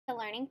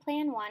Learning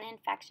Plan 1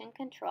 Infection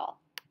Control.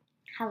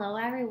 Hello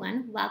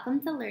everyone,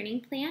 welcome to Learning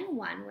Plan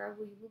 1 where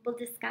we will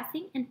be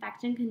discussing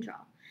infection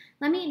control.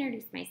 Let me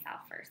introduce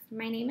myself first.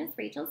 My name is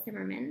Rachel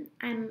Zimmerman.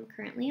 I'm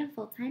currently a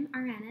full-time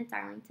RN at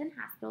Darlington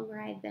Hospital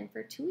where I've been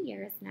for 2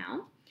 years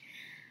now.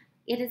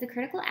 It is a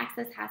critical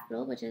access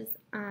hospital which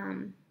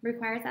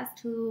requires us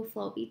to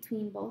float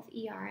between both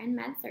ER and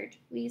med-surg.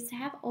 We used to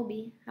have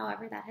OB,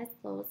 however that has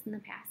closed in the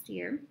past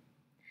year.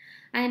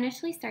 I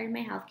initially started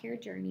my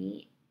healthcare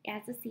journey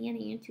as a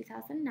CNA in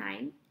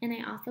 2009, and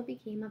I also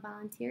became a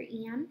volunteer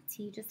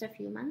EMT just a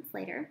few months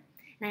later.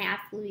 And I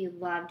absolutely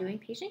love doing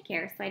patient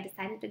care, so I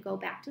decided to go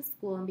back to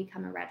school and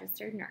become a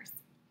registered nurse.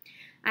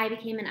 I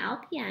became an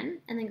LPN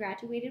and then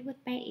graduated with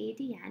my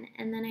ADN,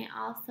 and then I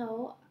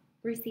also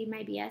received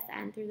my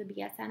BSN through the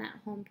BSN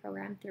at Home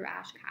program through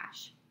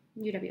Oshkosh,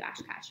 UW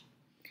Oshkosh.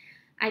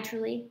 I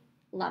truly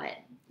love it.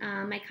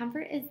 My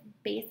comfort is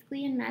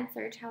basically in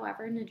med-surg,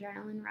 however, an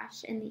adrenaline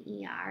rush in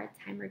the ER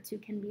a time or two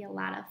can be a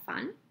lot of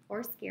fun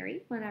or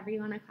scary, whatever you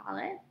want to call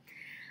it.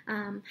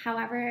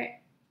 However,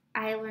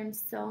 I learned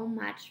so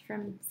much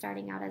from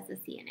starting out as a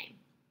CNA.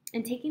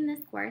 In taking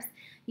this course,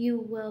 you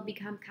will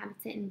become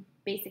competent in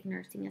basic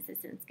nursing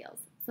assistant skills.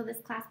 So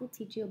this class will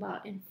teach you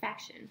about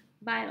infection,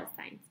 vital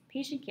signs,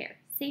 patient care,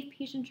 safe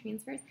patient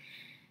transfers,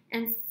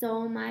 and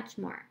so much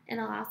more.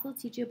 It'll also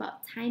teach you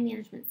about time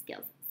management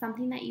skills,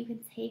 something that you can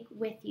take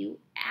with you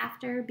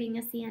after being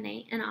a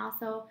CNA, and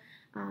also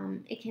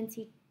it can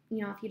teach,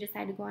 if you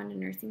decide to go on to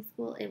nursing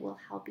school, it will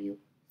help you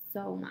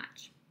so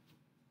much.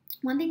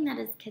 One thing that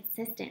is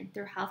consistent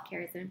through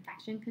healthcare is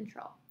infection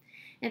control.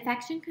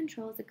 Infection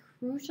control is a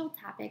crucial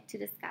topic to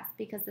discuss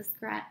because the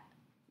spread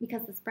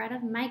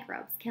of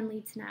microbes can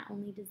lead to not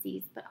only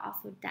disease but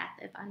also death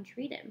if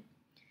untreated.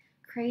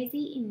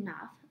 Crazy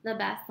enough, the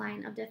best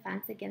line of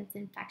defense against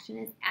infection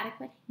is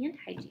adequate hand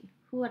hygiene.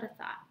 Who would have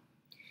thought?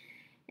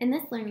 In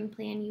this learning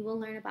plan, you will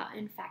learn about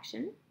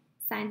infection,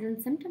 signs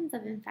and symptoms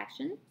of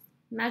infections,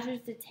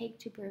 measures to take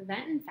to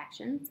prevent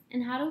infections,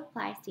 and how to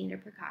apply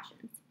standard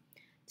precautions.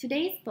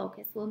 Today's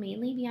focus will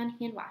mainly be on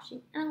hand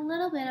washing and a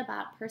little bit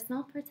about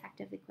personal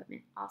protective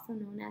equipment, also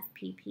known as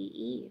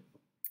PPE.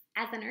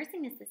 As a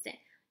nursing assistant,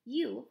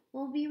 you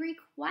will be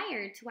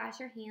required to wash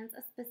your hands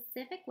a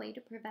specific way to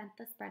prevent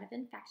the spread of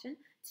infection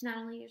to not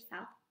only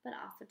yourself, but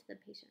also to the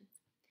patients.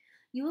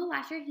 You will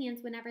wash your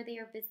hands whenever they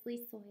are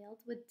visibly soiled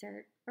with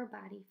dirt or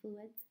body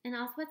fluids, and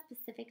also at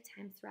specific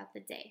times throughout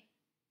the day.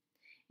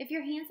 If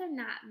your hands are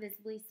not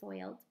visibly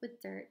soiled with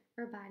dirt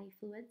or body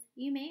fluids,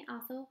 you may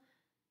also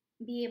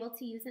be able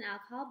to use an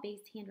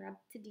alcohol-based hand rub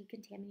to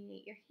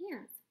decontaminate your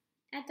hands.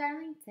 At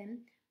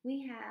Darlington,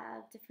 we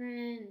have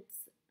different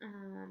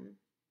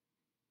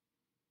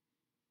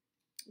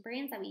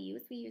brands that we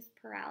use. We use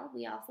Perel.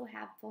 We also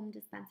have foam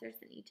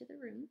dispensers in each of the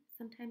rooms.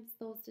 Sometimes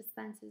those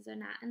dispensers are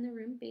not in the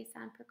room based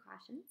on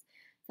precautions,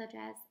 such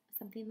as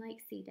something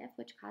like C. diff,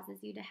 which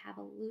causes you to have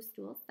loose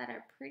stools that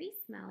are pretty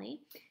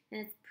smelly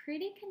and it's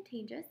pretty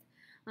contagious.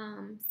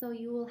 So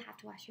you will have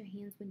to wash your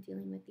hands when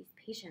dealing with these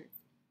patients.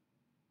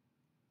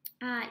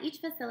 Each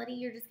facility,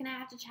 you're just going to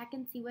have to check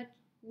and see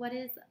what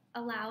is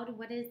allowed,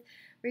 what is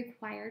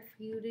required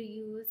for you to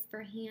use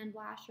for hand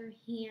wash or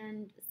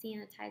hand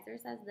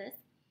sanitizers as this.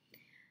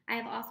 I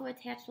have also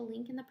attached a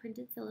link in the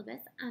printed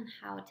syllabus on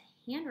how to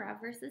hand rub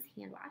versus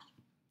hand wash.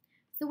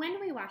 So when do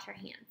we wash our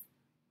hands?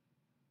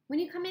 When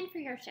you come in for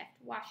your shift,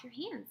 wash your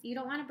hands. You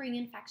don't want to bring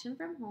infection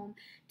from home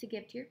to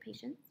give to your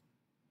patients.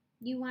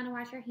 You want to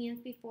wash your hands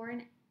before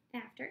and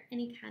after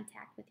any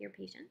contact with your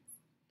patients.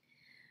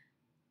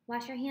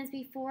 Wash your hands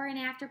before and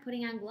after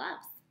putting on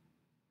gloves.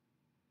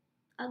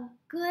 A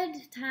good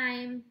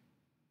habit,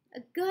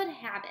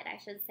 I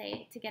should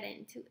say, to get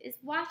into is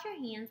wash your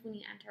hands when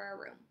you enter a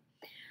room.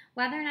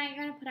 Whether or not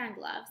you're going to put on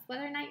gloves,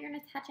 whether or not you're going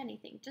to touch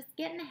anything, just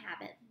get in the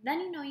habit. Then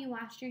you know you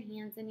washed your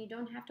hands and you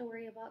don't have to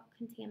worry about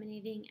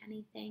contaminating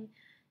anything.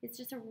 It's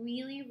just a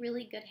really,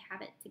 really good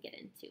habit to get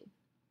into.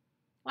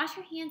 Wash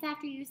your hands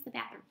after you use the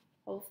bathroom.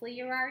 Hopefully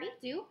you already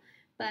do,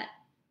 but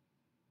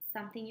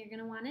something you're going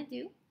to want to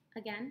do,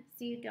 again,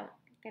 so you don't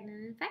get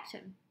an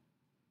infection.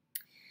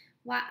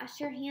 Wash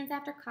your hands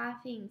after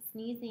coughing,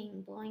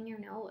 sneezing, blowing your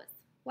nose.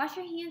 Wash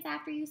your hands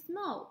after you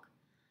smoke.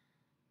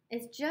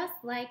 It's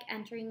just like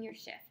entering your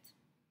shift.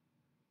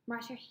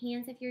 Wash your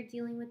hands if you're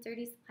dealing with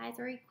dirty supplies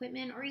or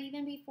equipment, or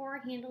even before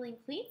handling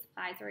clean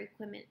supplies or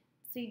equipment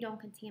so you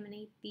don't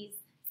contaminate these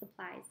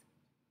supplies.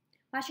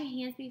 Wash your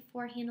hands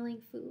before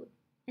handling food.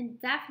 And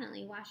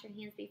definitely wash your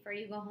hands before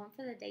you go home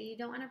for the day. You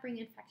don't want to bring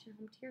infection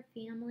home to your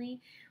family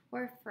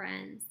or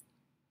friends.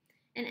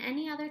 And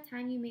any other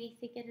time you may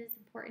think it is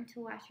important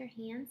to wash your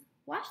hands,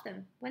 wash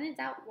them. When in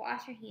doubt,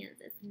 wash your hands.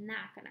 It's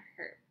not going to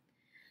hurt.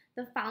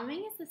 The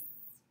following is a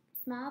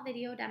small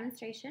video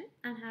demonstration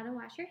on how to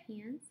wash your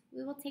hands.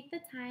 We will take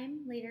the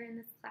time later in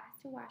this class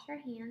to wash our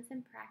hands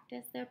and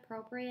practice the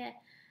appropriate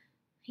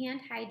hand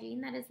hygiene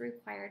that is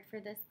required for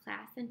this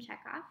class and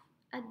check off.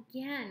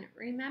 Again,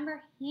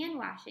 remember, hand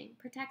washing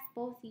protects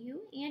both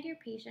you and your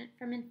patient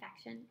from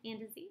infection and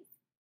disease.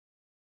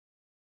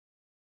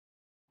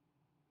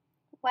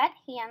 Wet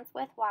hands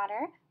with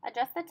water.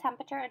 Adjust the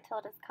temperature until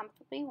it is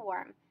comfortably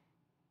warm.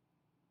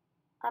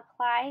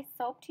 Apply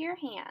soap to your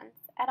hands.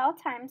 At all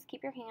times,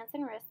 keep your hands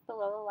and wrists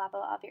below the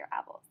level of your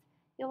elbows.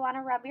 You'll want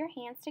to rub your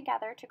hands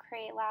together to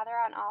create lather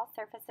on all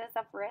surfaces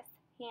of wrists,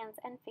 hands,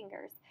 and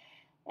fingers,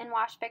 and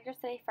wash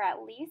vigorously for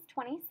at least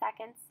 20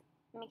 seconds,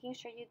 making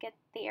sure you get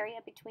the area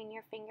between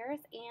your fingers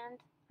and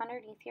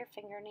underneath your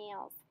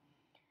fingernails.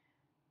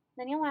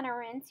 Then you'll want to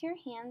rinse your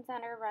hands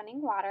under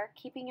running water,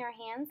 keeping your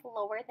hands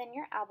lower than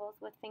your elbows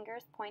with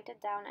fingers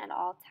pointed down at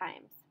all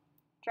times.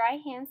 Dry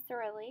hands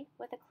thoroughly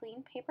with a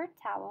clean paper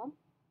towel,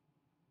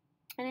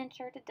 and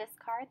ensure to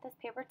discard this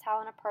paper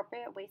towel in an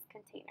appropriate waste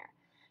container.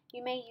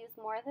 You may use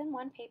more than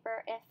one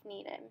paper if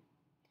needed.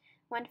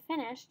 When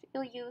finished,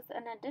 you'll use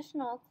an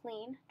additional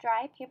clean,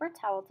 dry paper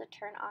towel to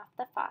turn off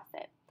the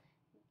faucet.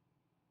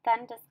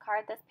 Then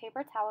discard this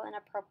paper towel in an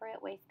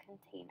appropriate waste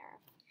container.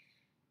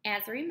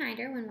 As a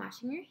reminder, when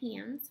washing your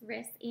hands,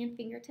 wrists, and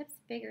fingertips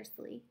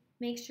vigorously,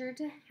 make sure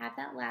to have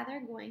that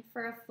lather going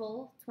for a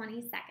full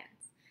 20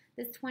 seconds.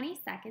 This 20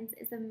 seconds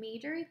is a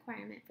major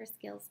requirement for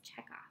skills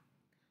checkoff.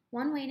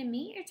 One way to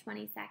meet your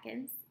 20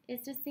 seconds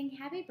is to sing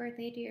happy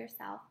birthday to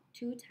yourself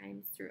 2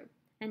 times through.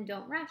 And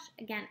don't rush,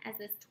 again, as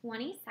this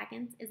 20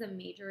 seconds is a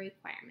major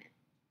requirement.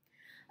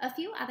 A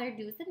few other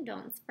do's and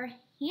don'ts for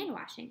hand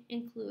washing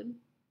include: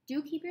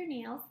 do keep your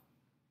nails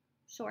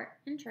short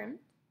and trimmed.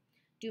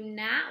 Do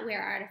not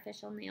wear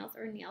artificial nails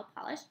or nail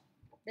polish.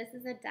 This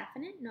is a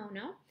definite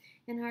no-no,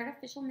 and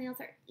artificial nails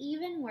are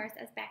even worse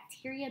as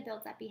bacteria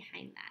builds up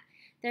behind that.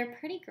 They're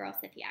pretty gross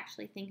if you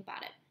actually think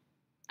about it.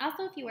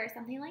 Also, if you wear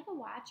something like a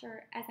watch,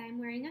 or as I'm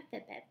wearing a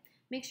Fitbit,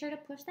 make sure to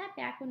push that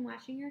back when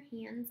washing your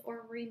hands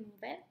or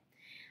remove it.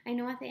 I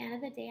know at the end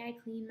of the day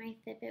I clean my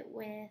Fitbit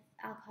with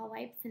alcohol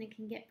wipes and it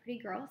can get pretty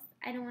gross.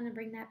 I don't want to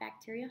bring that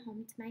bacteria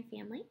home to my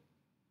family.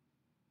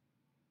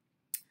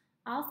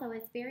 Also,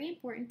 it's very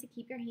important to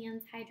keep your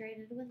hands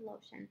hydrated with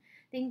lotion.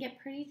 They can get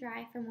pretty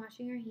dry from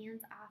washing your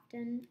hands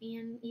often,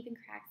 and even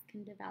cracks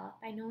can develop.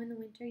 I know in the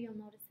winter you'll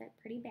notice it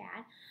pretty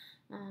bad,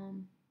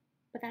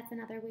 but that's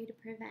another way to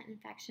prevent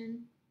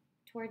infection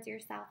towards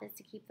yourself, is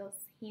to keep those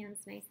hands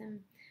nice and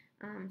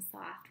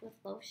soft with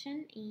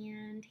lotion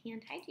and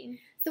hand hygiene.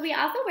 So we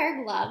also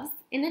wear gloves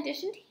in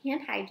addition to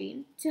hand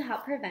hygiene to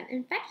help prevent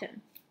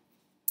infection.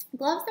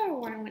 Gloves are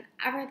worn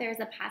whenever there's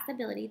a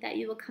possibility that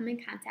you will come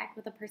in contact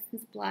with a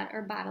person's blood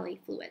or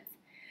bodily fluids.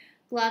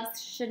 Gloves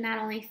should not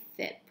only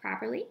fit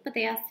properly, but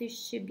they also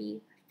should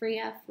be free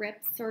of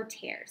rips or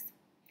tears.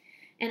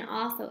 And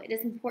also, it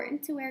is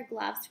important to wear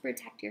gloves to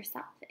protect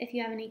yourself if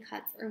you have any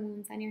cuts or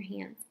wounds on your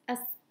hands,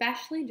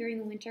 especially during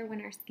the winter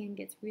when our skin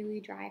gets really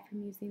dry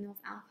from using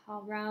those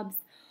alcohol rubs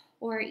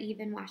or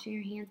even washing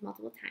your hands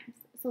multiple times.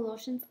 So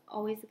lotion's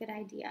always a good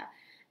idea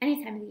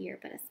any time of the year,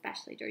 but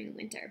especially during the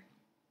winter.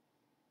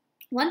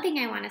 One thing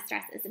I want to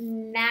stress is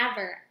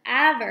never,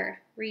 ever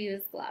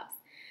reuse gloves.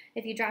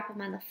 If you drop them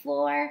on the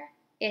floor,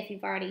 if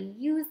you've already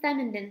used them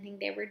and didn't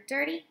think they were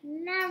dirty,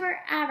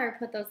 never, ever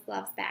put those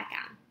gloves back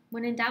on.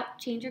 When in doubt,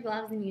 change your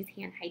gloves and use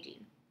hand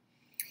hygiene.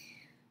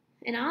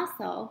 And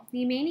also,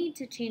 you may need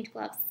to change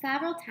gloves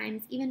several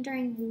times, even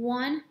during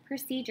one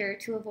procedure,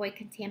 to avoid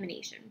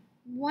contamination.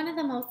 One of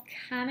the most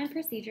common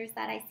procedures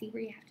that I see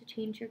where you have to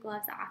change your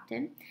gloves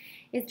often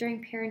is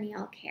during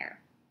perineal care.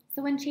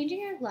 So when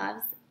changing your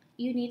gloves,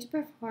 you need to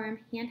perform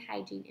hand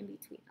hygiene in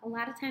between. A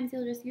lot of times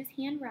you'll just use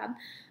hand rub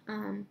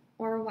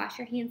or wash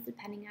your hands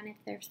depending on if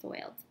they're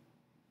soiled.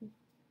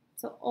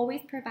 So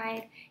always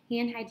provide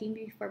hand hygiene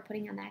before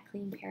putting on that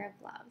clean pair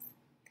of gloves.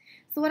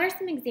 So what are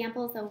some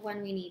examples of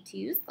when we need to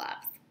use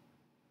gloves?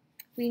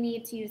 We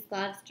need to use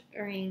gloves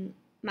during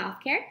mouth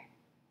care,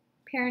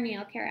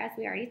 perineal care, as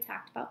we already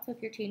talked about. So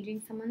if you're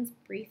changing someone's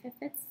brief if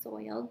it's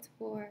soiled,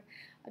 or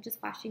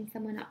just washing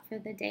someone up for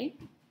the day.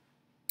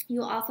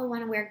 You also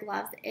want to wear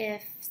gloves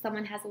if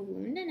someone has a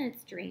wound and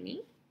it's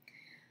draining.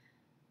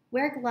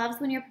 Wear gloves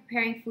when you're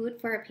preparing food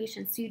for a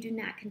patient so you do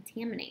not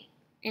contaminate.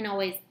 And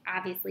always,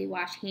 obviously,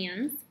 wash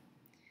hands.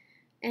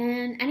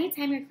 And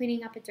anytime you're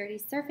cleaning up a dirty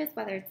surface,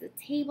 whether it's a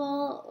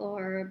table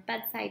or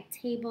bedside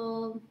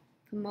table,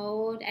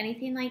 commode,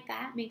 anything like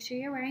that, make sure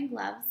you're wearing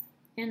gloves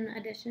in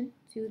addition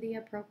to the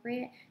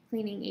appropriate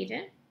cleaning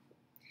agent.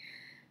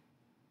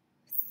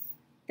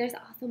 There's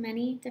also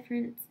many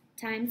different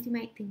times you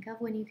might think of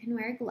when you can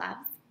wear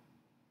gloves.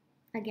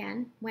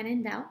 Again, when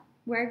in doubt,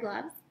 wear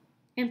gloves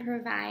and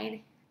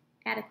provide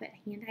adequate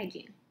hand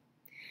hygiene.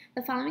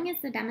 The following is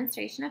the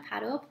demonstration of how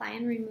to apply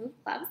and remove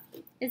gloves.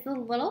 It's a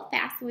little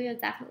fast, so we will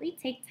definitely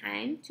take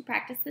time to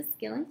practice this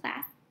skill in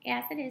class,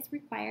 as it is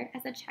required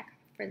as a checkup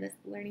for this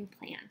learning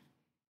plan.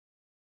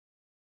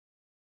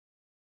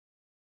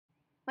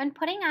 When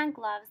putting on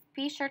gloves,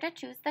 be sure to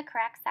choose the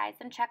correct size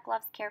and check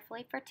gloves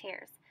carefully for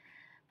tears.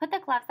 Put the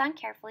gloves on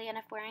carefully, and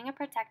if wearing a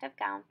protective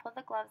gown, pull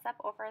the gloves up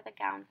over the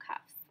gown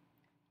cuffs.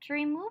 To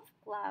remove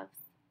gloves,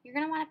 you're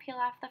going to want to peel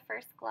off the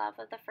first glove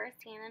of the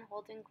first hand and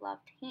hold in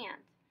gloved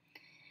hand.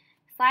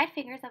 Slide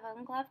fingers of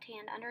ungloved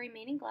hand under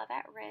remaining glove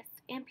at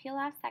wrist and peel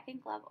off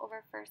second glove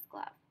over first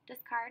glove.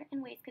 Discard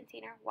in waste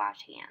container,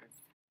 wash hands.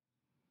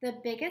 The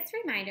biggest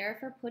reminder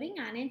for putting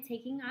on and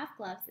taking off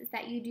gloves is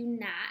that you do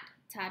not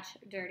touch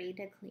dirty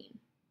to clean.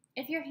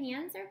 If your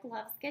hands or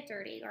gloves get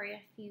dirty, or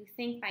if you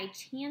think by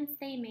chance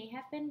they may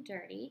have been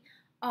dirty,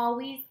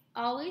 always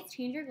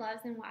change your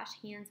gloves and wash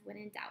hands when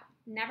in doubt.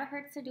 Never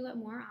hurts to do it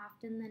more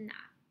often than not.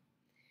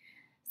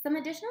 Some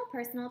additional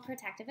personal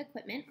protective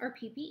equipment, or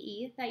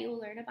PPE, that you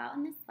will learn about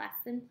in this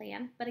lesson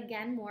plan, but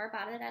again, more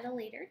about it at a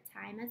later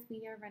time as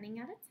we are running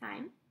out of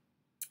time,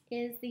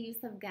 is the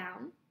use of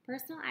gown,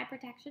 personal eye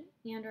protection,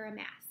 and or a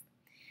mask.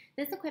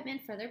 This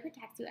equipment further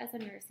protects you as a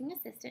nursing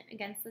assistant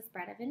against the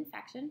spread of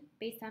infection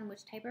based on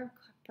which type of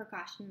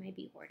precaution may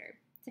be ordered.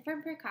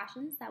 Different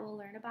precautions that we'll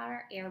learn about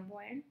are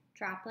airborne,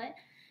 droplet,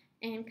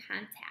 and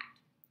contact.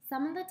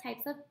 Some of the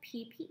types of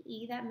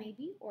PPE that may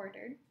be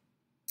ordered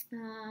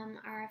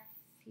are a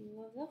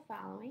few of the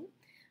following.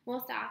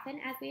 Most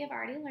often, as we have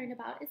already learned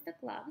about, is the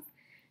gloves.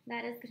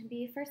 That is going to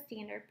be for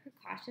standard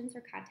precautions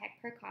or contact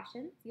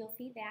precautions. You'll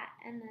see that.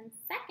 And then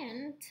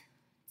second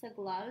to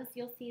gloves,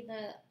 you'll see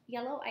the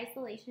yellow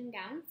isolation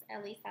gowns.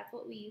 At least that's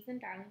what we use in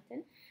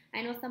Darlington.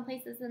 I know some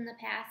places in the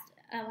past,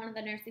 one of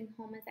the nursing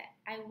homes that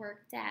I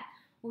worked at,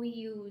 we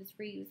used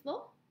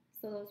reusable.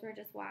 So those were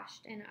just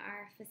washed in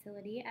our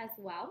facility as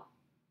well.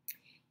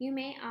 You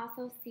may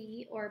also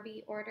see or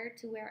be ordered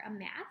to wear a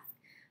mask.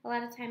 A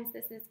lot of times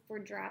this is for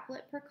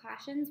droplet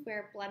precautions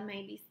where blood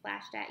might be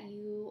splashed at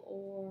you,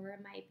 or it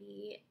might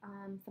be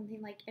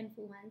something like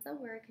influenza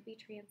where it could be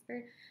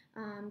transferred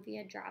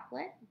via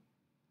droplet.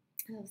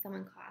 So if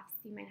someone coughs,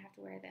 you might have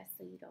to wear this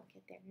so you don't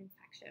get their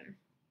infection.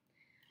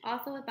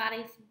 Also with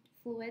body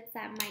fluids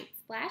that might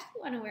splash,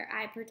 you want to wear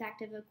eye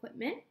protective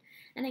equipment.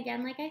 And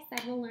again, like I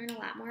said, we'll learn a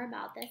lot more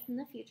about this in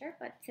the future,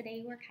 but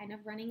today we're kind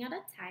of running out of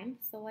time,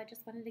 so I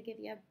just wanted to give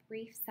you a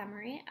brief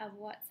summary of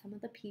what some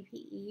of the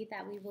PPE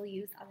that we will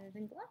use other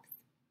than gloves.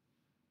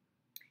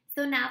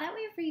 So now that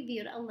we've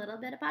reviewed a little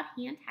bit about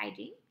hand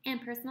hygiene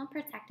and personal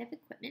protective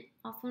equipment,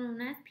 also known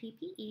as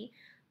PPE,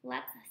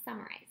 let's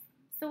summarize.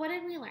 So what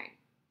did we learn?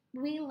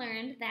 We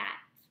learned that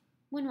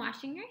when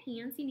washing your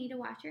hands, you need to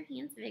wash your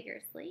hands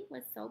vigorously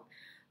with soap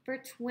for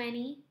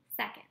 20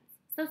 seconds.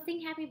 So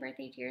sing happy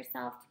birthday to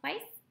yourself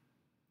twice,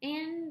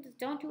 and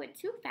don't do it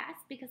too fast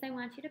because I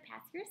want you to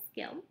pass your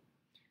skill.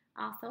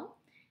 Also,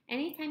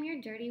 anytime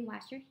you're dirty,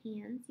 wash your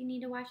hands. You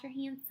need to wash your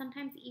hands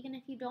sometimes even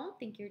if you don't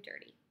think you're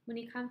dirty. When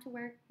you come to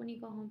work, when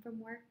you go home from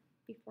work,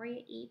 before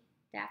you eat,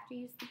 after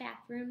you use the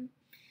bathroom.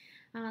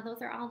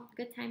 Those are all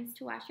good times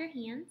to wash your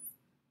hands.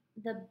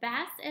 The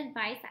best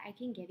advice I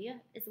can give you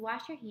is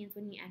wash your hands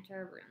when you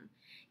enter a room.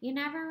 You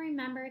never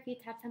remember if you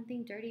touched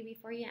something dirty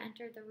before you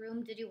entered the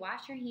room. Did you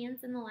wash your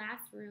hands in the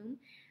last room?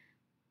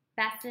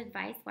 Best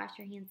advice, wash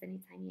your hands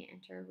anytime you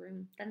enter a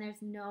room. Then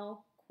there's no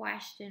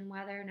question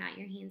whether or not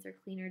your hands are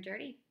clean or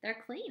dirty.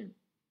 They're clean.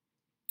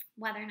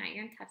 Whether or not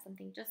you're going to touch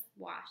something, just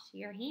wash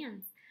your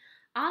hands.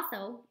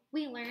 Also,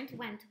 we learned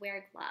when to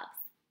wear gloves.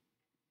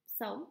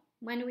 So,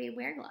 when do we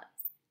wear gloves?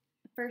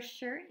 For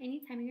sure,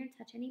 anytime you're going to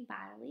touch any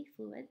bodily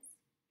fluids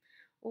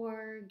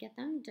or get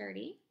them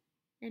dirty,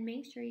 and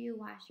make sure you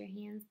wash your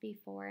hands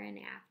before and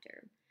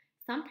after.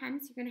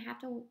 Sometimes you're going to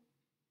have to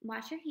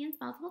wash your hands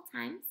multiple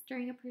times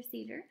during a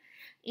procedure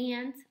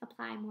and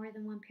apply more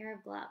than one pair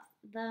of gloves.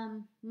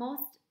 The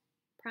most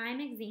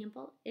prime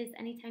example is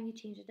anytime you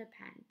change a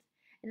depend.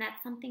 And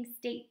that's something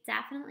state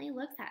definitely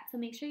looks at. So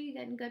make sure you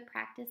get in good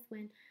practice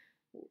when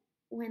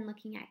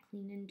looking at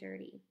clean and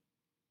dirty.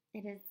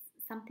 It is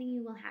something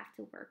you will have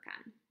to work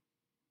on.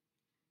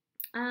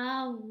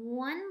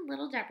 One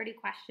little Jeopardy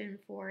question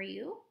for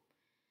you.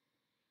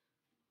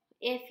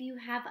 If you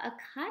have a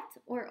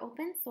cut or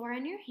open sore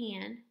on your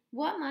hand,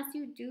 what must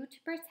you do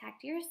to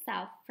protect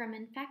yourself from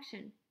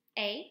infection?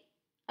 A.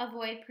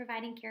 Avoid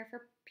providing care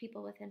for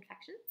people with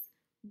infections.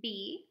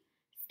 B.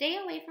 Stay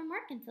away from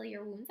work until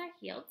your wounds are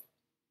healed.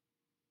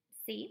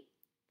 C.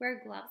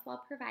 Wear gloves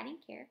while providing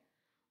care.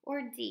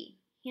 Or D.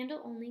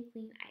 Handle only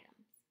clean items.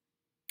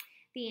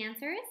 The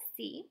answer is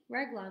C.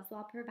 Wear gloves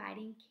while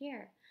providing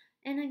care.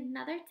 And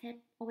another tip,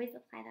 always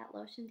apply that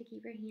lotion to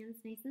keep your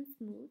hands nice and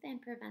smooth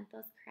and prevent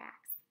those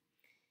cracks.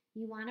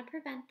 You want to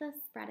prevent the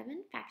spread of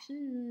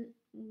infection.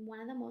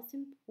 One of the most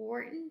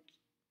important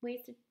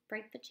ways to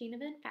break the chain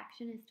of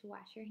infection is to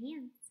wash your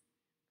hands.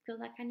 Good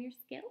luck on your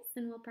skills,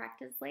 and we'll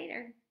practice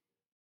later.